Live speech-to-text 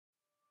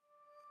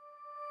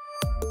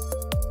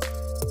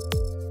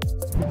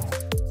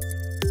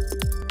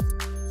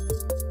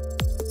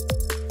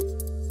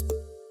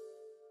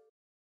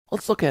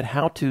Let's look at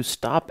how to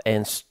stop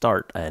and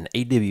start an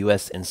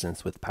AWS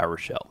instance with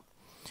PowerShell.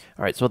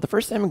 All right, so the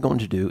first thing I'm going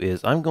to do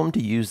is I'm going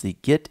to use the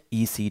get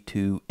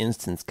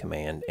EC2Instance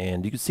command.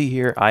 And you can see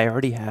here, I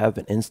already have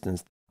an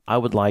instance I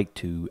would like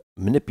to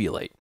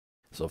manipulate.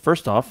 So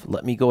first off,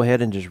 let me go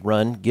ahead and just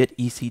run get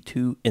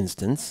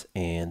EC2Instance,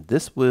 and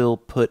this will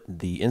put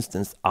the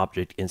instance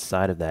object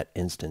inside of that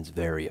instance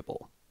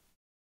variable.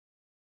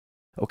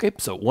 Okay,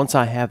 so once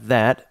I have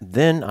that,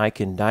 then I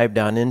can dive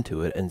down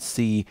into it and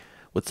see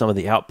what some of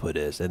the output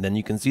is. And then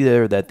you can see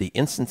there that the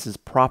instances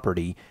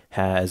property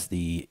has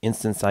the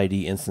instance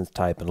ID, instance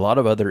type, and a lot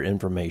of other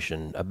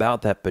information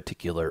about that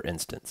particular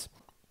instance.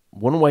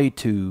 One way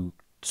to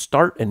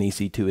start an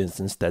EC2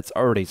 instance that's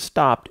already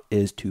stopped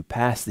is to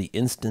pass the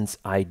instance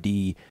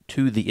ID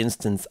to the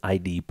instance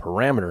ID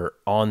parameter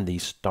on the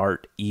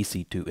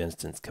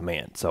Start-EC2Instance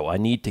command. So I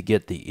need to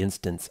get the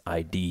instance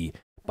ID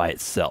by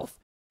itself.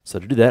 So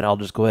to do that, I'll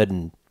just go ahead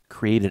and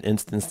create an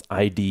instance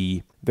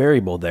ID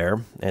variable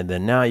there, and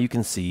then now you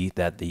can see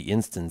that the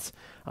instance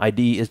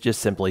ID is just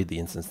simply the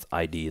instance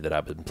ID that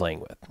I've been playing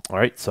with. All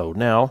right, so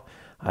now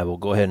I will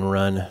go ahead and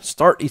run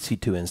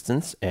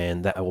Start-EC2Instance,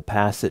 and that will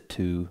pass it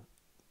to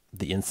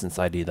the instance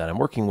ID that I'm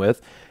working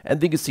with,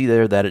 and you can see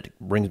there that it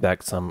brings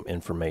back some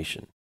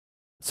information.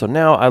 So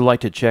now I'd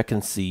like to check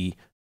and see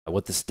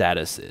what the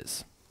status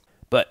is.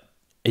 But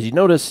as you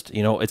noticed,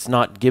 it's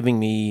not giving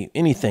me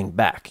anything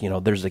back.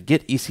 There's a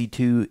get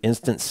EC2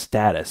 instance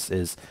status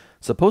is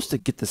supposed to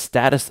get the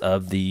status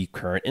of the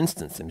current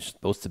instance. It's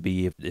supposed to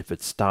be if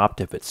it's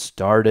stopped, if it's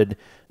started,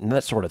 and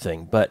that sort of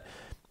thing. But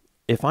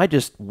if I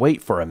just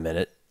wait for a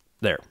minute,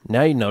 there,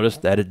 now you notice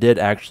that it did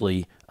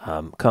actually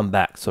come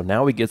back. So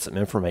now we get some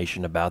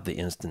information about the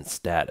instance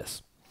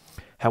status.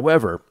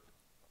 However,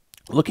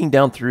 looking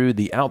down through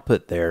the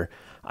output there,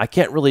 I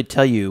can't really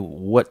tell you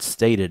what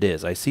state it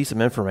is. I see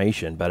some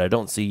information, but I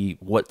don't see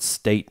what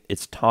state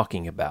it's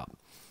talking about.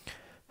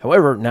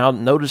 However, now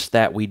notice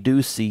that we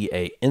do see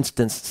a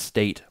instance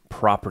state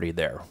property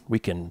there. We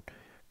can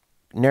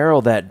narrow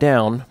that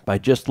down by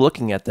just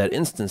looking at that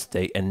instance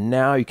state, and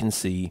now you can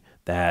see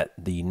that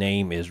the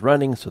name is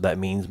running, so that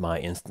means my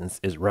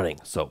instance is running.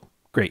 So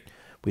great,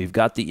 we've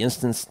got the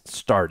instance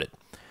started.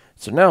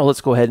 So now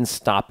let's go ahead and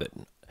stop it.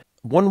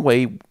 One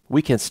way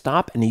we can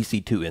stop an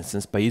EC2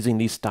 instance by using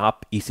the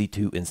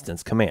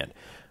Stop-EC2Instance command.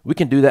 We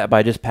can do that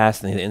by just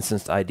passing the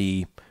instance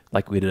ID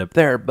like we did up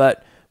there,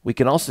 but we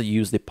can also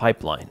use the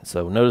pipeline.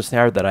 So notice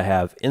here that I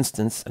have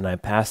instance and I'm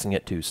passing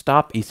it to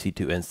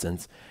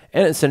Stop-EC2Instance,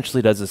 and it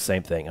essentially does the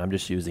same thing. I'm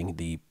just using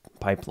the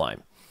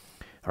pipeline.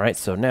 All right,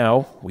 so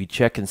now we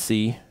check and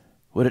see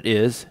what it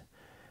is,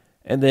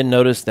 and then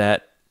notice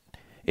that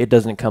it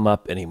doesn't come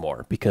up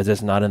anymore because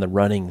it's not in the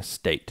running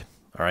state.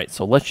 All right,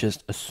 so let's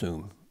just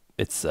assume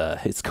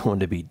it's going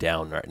to be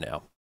down right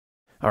now.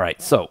 All right,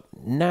 so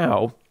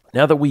now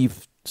that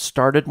we've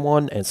started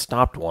one and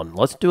stopped one,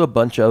 let's do a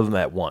bunch of them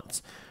at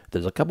once.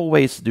 There's a couple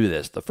ways to do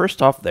this. The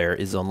first off there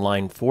is on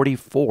line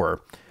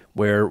 44,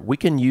 where we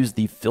can use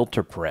the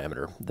filter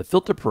parameter. The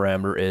filter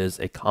parameter is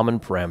a common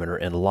parameter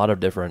in a lot of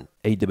different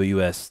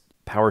AWS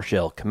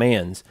PowerShell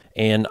commands,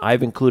 and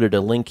I've included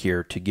a link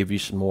here to give you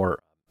some more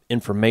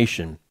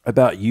information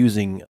about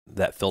using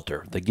that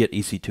filter. The get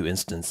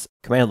EC2Instance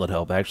commandlet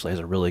help actually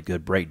has a really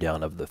good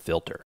breakdown of the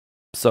filter.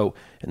 So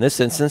in this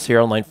instance here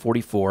on line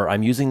 44,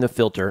 I'm using the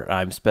filter.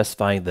 I'm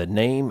specifying the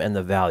name and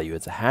the value.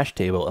 It's a hash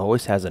table. It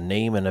always has a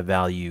name and a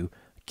value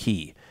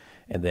key.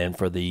 And then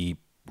for the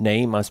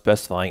name, I'm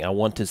specifying I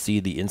want to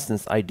see the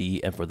instance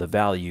ID, and for the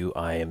value,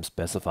 I am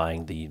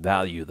specifying the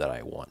value that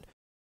I want.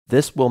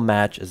 This will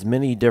match as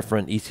many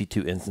different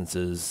EC2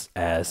 instances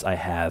as I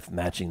have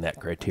matching that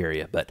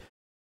criteria. But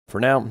for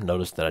now,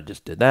 notice that I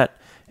just did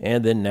that,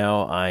 and then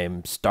now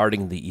I'm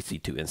starting the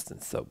EC2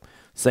 instance. So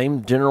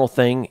same general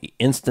thing.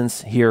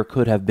 Instance here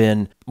could have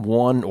been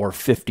 1 or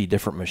 50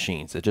 different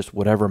machines. It's just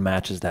whatever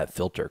matches that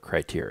filter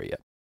criteria.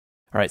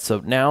 All right, so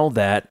now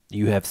that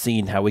you have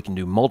seen how we can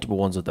do multiple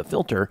ones with the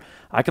filter,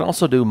 I can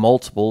also do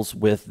multiples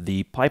with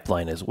the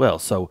pipeline as well.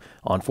 So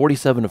on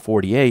 47 to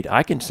 48,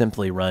 I can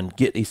simply run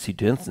get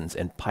EC2Instance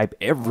and pipe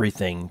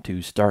everything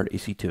to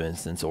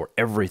Start-EC2Instance or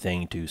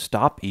everything to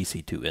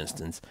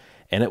Stop-EC2Instance,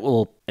 and it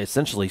will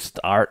essentially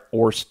start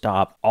or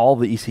stop all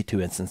the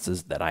EC2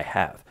 instances that I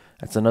have.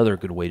 That's another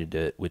good way to do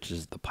it, which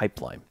is the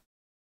pipeline.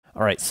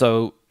 All right,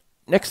 so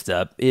next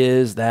up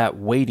is that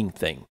waiting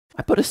thing.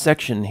 I put a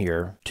section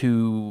here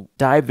to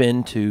dive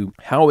into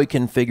how we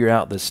can figure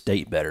out the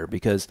state better,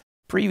 because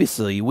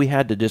previously we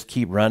had to just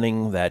keep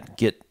running that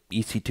get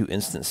EC2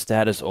 instance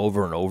status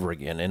over and over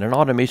again. In an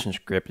automation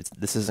script,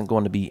 this isn't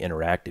going to be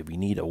interactive. You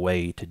need a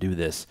way to do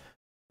this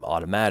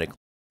automatically.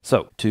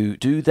 So to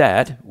do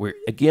that,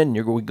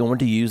 you're going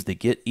to use the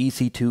get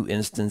EC2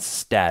 instance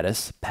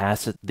status,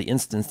 pass it the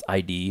instance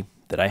ID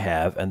that I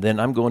have, and then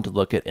I'm going to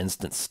look at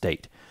instance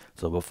state.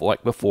 So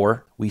like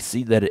before, we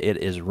see that it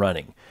is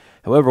running.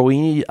 However, we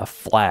need a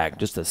flag,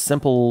 just a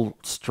simple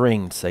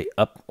string to say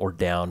up or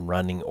down,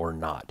 running or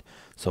not.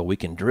 So we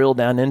can drill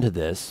down into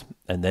this,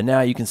 and then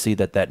now you can see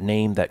that that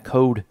name, that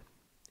code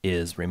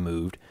is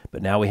removed,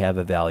 but now we have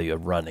a value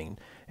of running.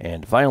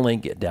 And finally,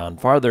 get down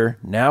farther,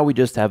 now we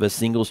just have a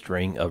single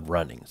string of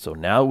running. So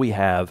now we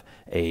have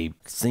a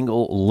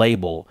single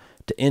label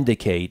to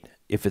indicate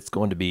if it's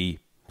going to be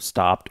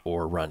stopped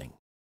or running.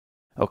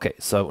 Okay,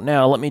 so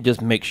now let me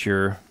just make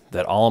sure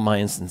that all of my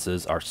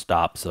instances are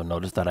stopped. So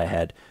notice that I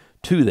had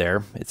 2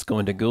 there. It's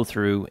going to go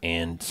through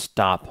and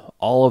stop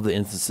all of the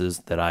instances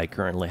that I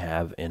currently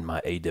have in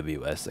my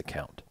AWS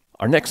account.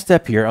 Our next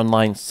step here on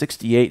line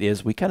 68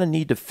 is we kind of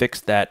need to fix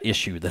that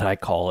issue that I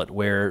call it,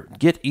 where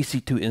get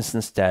EC2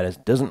 instance status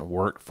doesn't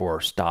work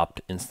for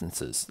stopped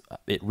instances.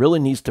 It really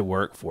needs to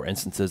work for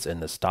instances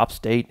in the stop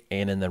state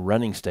and in the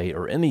running state,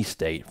 or any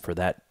state for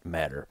that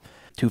matter.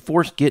 To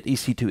force get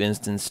EC2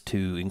 instance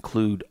to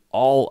include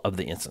all of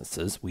the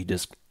instances, we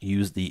just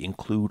use the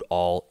include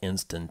all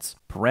instance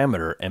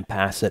parameter and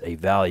pass it a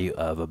value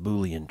of a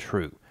Boolean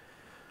true.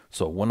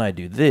 So when I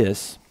do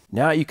this,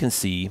 now you can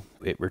see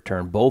it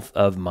returned both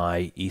of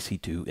my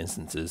EC2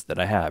 instances that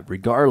I have,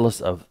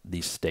 regardless of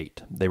the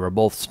state. They were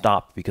both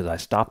stopped because I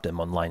stopped them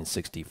on line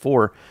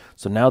 64.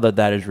 So now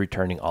that is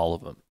returning all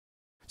of them.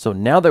 So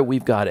now that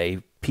we've got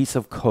a piece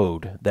of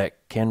code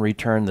that can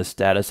return the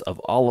status of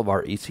all of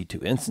our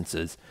EC2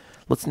 instances,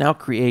 let's now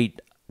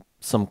create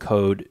some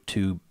code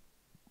to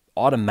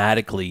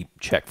automatically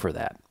check for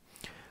that.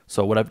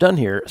 So what I've done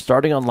here,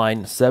 starting on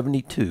line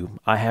 72,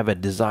 I have a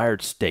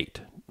desired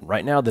state.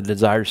 Right now the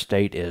desired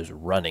state is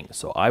running,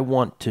 so I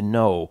want to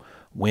know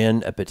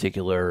when a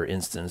particular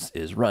instance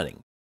is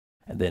running.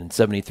 And then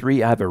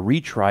 73, I have a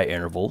retry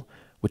interval,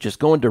 which is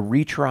going to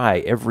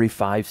retry every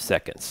 5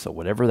 seconds. So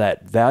whatever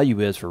that value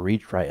is for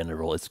retry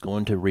interval, it's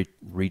going to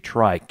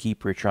retry,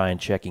 keep retrying,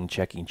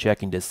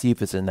 checking to see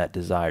if it's in that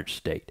desired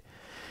state.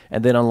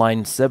 And then on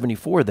line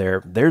 74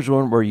 there's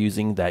when we're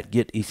using that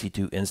get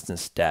EC2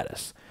 instance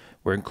status.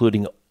 We're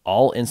including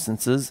all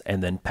instances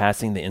and then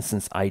passing the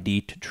instance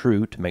ID to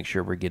true to make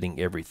sure we're getting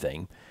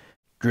everything.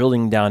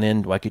 Drilling down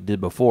in like it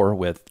did before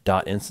with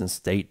 .instance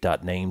state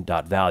 .name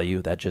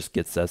 .value, that just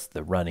gets us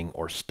the running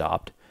or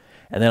stopped.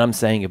 And then I'm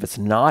saying if it's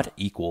not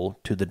equal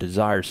to the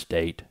desired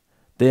state,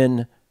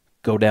 then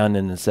go down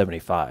into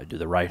 75, do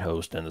the write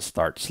host and the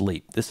start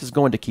sleep. This is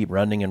going to keep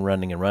running and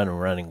running and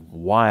running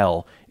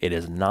while it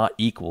is not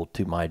equal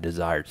to my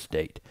desired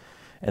state.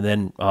 And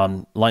then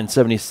on line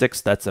 76,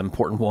 that's an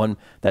important one,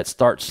 that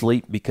start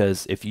sleep,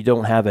 because if you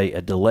don't have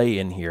a delay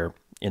in here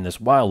in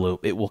this while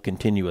loop, it will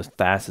continue as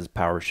fast as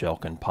PowerShell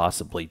can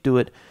possibly do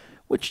it,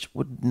 which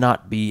would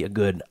not be a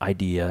good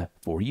idea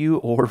for you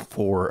or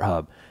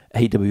for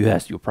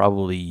AWS. You'll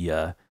probably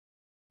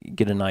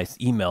get a nice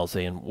email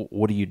saying,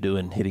 what are you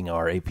doing hitting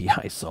our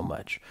API so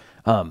much?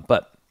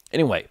 But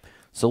anyway,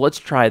 so let's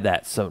try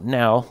that. So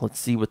now let's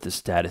see what the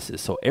status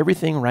is. So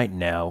everything right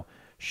now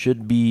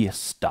should be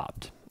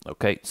stopped.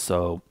 Okay,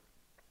 so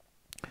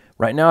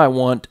right now I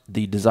want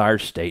the desired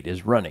state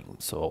is running.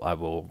 So I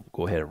will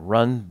go ahead and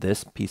run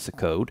this piece of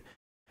code.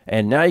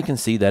 And now you can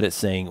see that it's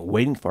saying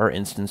waiting for our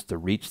instance to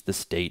reach the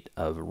state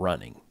of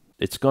running.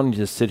 It's going to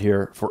just sit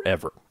here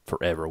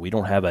forever. We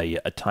don't have a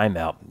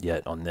timeout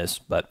yet on this,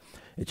 but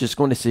it's just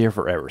going to sit here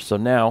forever. So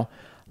now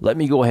let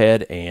me go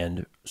ahead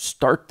and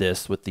start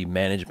this with the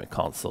management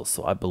console.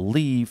 So I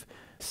believe,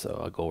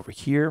 so I'll go over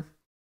here.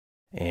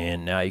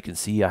 And now you can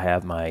see I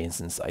have my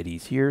instance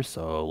IDs here.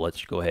 So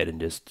let's go ahead and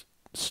just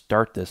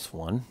start this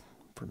one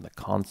from the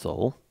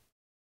console.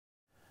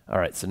 All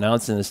right, so now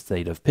it's in a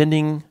state of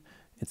pending.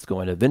 It's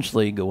going to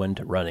eventually go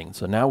into running.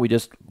 So now we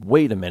just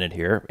wait a minute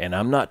here, and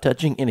I'm not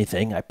touching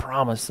anything. I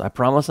promise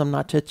I'm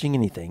not touching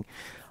anything.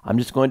 I'm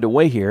just going to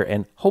wait here,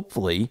 and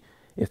hopefully,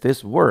 if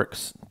this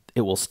works,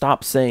 it will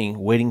stop saying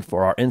waiting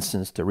for our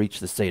instance to reach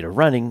the state of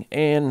running,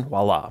 and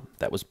voila,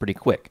 that was pretty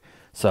quick.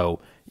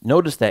 So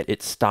notice that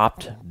it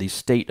stopped the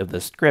state of the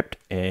script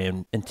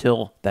and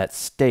until that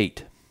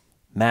state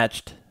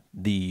matched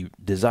the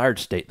desired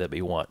state that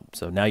we want.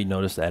 So now you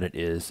notice that it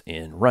is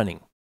in running.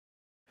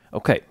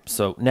 Okay,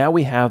 so now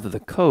we have the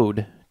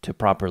code to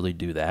properly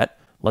do that.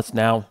 Let's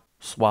now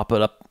swap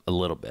it up a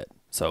little bit.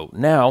 So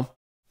now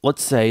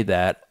let's say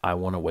that I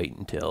want to wait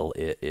until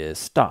it is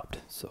stopped.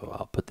 So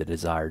I'll put the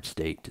desired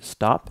state to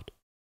stopped.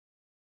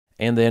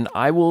 And then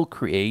I will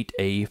create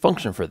a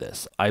function for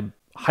this. I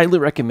highly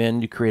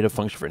recommend you create a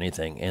function for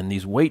anything, and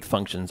these wait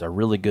functions are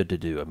really good to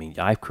do. I mean,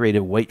 I've created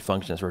wait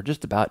functions for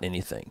just about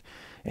anything.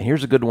 And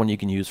here's a good one you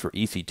can use for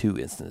EC2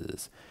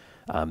 instances.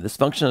 This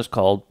function is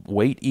called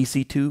wait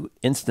EC2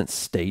 instance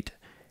state,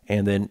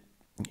 and then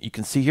you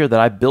can see here that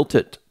I built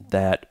it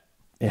that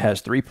it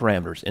has 3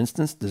 parameters: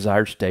 instance,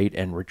 desired state,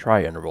 and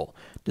retry interval.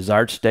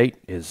 Desired state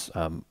is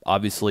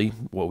obviously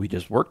what we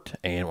just worked,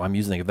 and I'm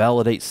using a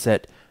validate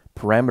set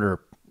parameter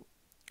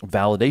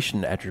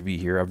validation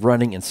attribute here of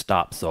running and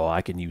stop, so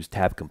I can use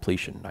tab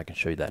completion. I can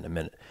show you that in a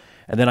minute.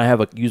 And then I have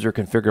a user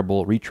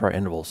configurable retry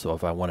interval, so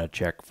if I want to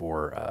check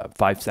for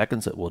 5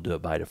 seconds, it will do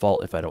it by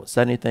default. If I don't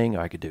set anything,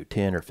 I could do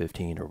 10 or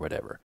 15 or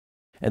whatever.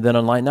 And then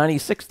on line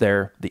 96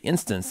 there, the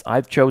instance,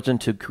 I've chosen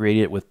to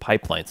create it with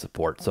pipeline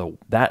support. So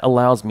that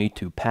allows me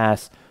to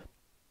pass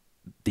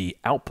the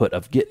output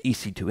of get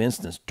EC2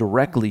 instance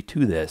directly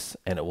to this,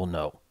 and it will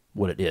know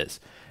what it is.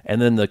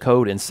 And then the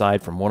code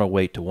inside from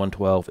 108 to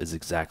 112 is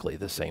exactly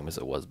the same as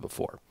it was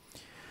before.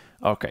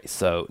 Okay,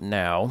 so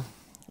now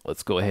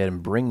let's go ahead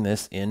and bring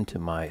this into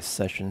my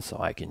session so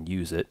I can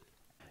use it.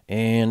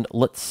 And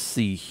let's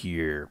see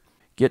here.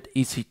 Get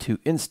EC2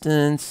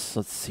 instance.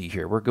 Let's see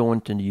here. We're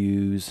going to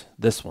use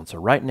this one. So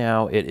right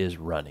now it is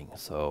running.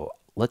 So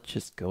let's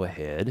just go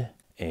ahead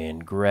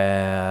and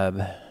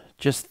grab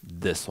just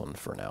this one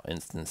for now.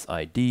 Instance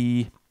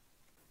ID.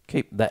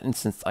 Okay, that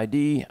instance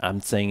ID,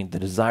 I'm saying the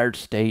desired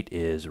state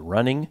is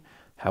running.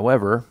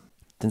 However,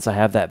 since I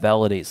have that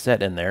validate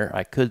set in there,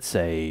 I could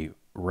say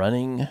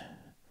running. Let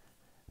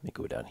me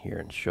go down here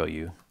and show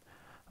you.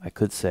 I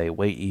could say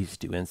wait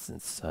EC2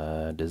 instance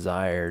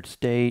desired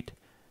state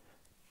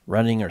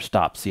running or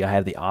stop. See, I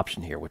have the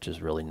option here, which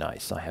is really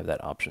nice. I have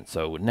that option.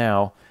 So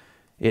now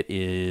it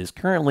is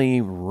currently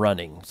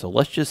running. So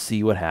let's just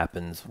see what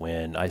happens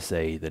when I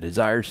say the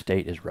desired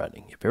state is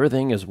running. If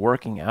everything is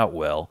working out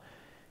well,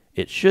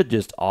 it should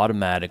just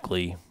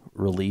automatically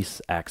release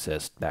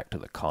access back to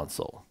the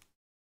console.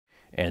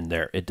 And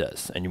there it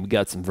does. And we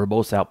got some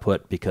verbose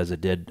output because it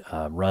did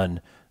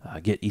run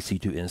get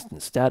EC2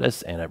 instance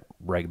status, and it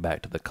bragged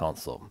back to the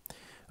console.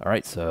 All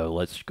right, so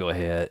let's go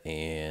ahead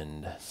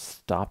and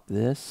stop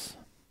this.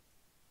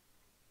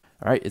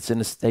 All right, it's in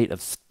a state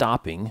of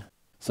stopping.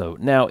 So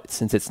now,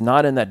 since it's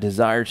not in that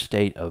desired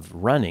state of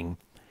running,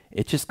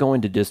 it's just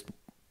going to just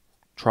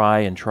try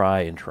and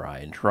try and try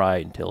and try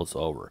until it's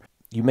over.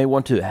 You may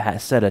want to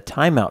set a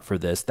timeout for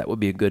this. That would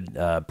be a good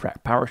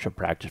PowerShell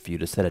practice for you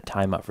to set a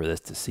timeout for this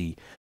to see.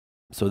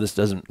 So this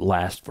doesn't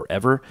last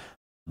forever.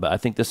 But I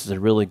think this is a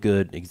really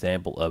good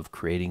example of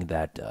creating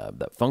that,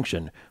 that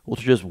function. We'll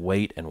just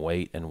wait and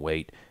wait and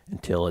wait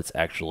until it's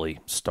actually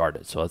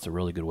started. So that's a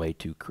really good way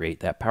to create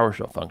that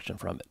PowerShell function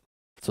from it.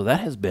 So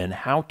that has been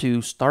how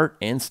to start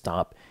and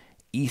stop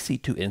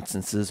EC2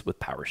 instances with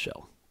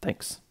PowerShell.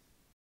 Thanks.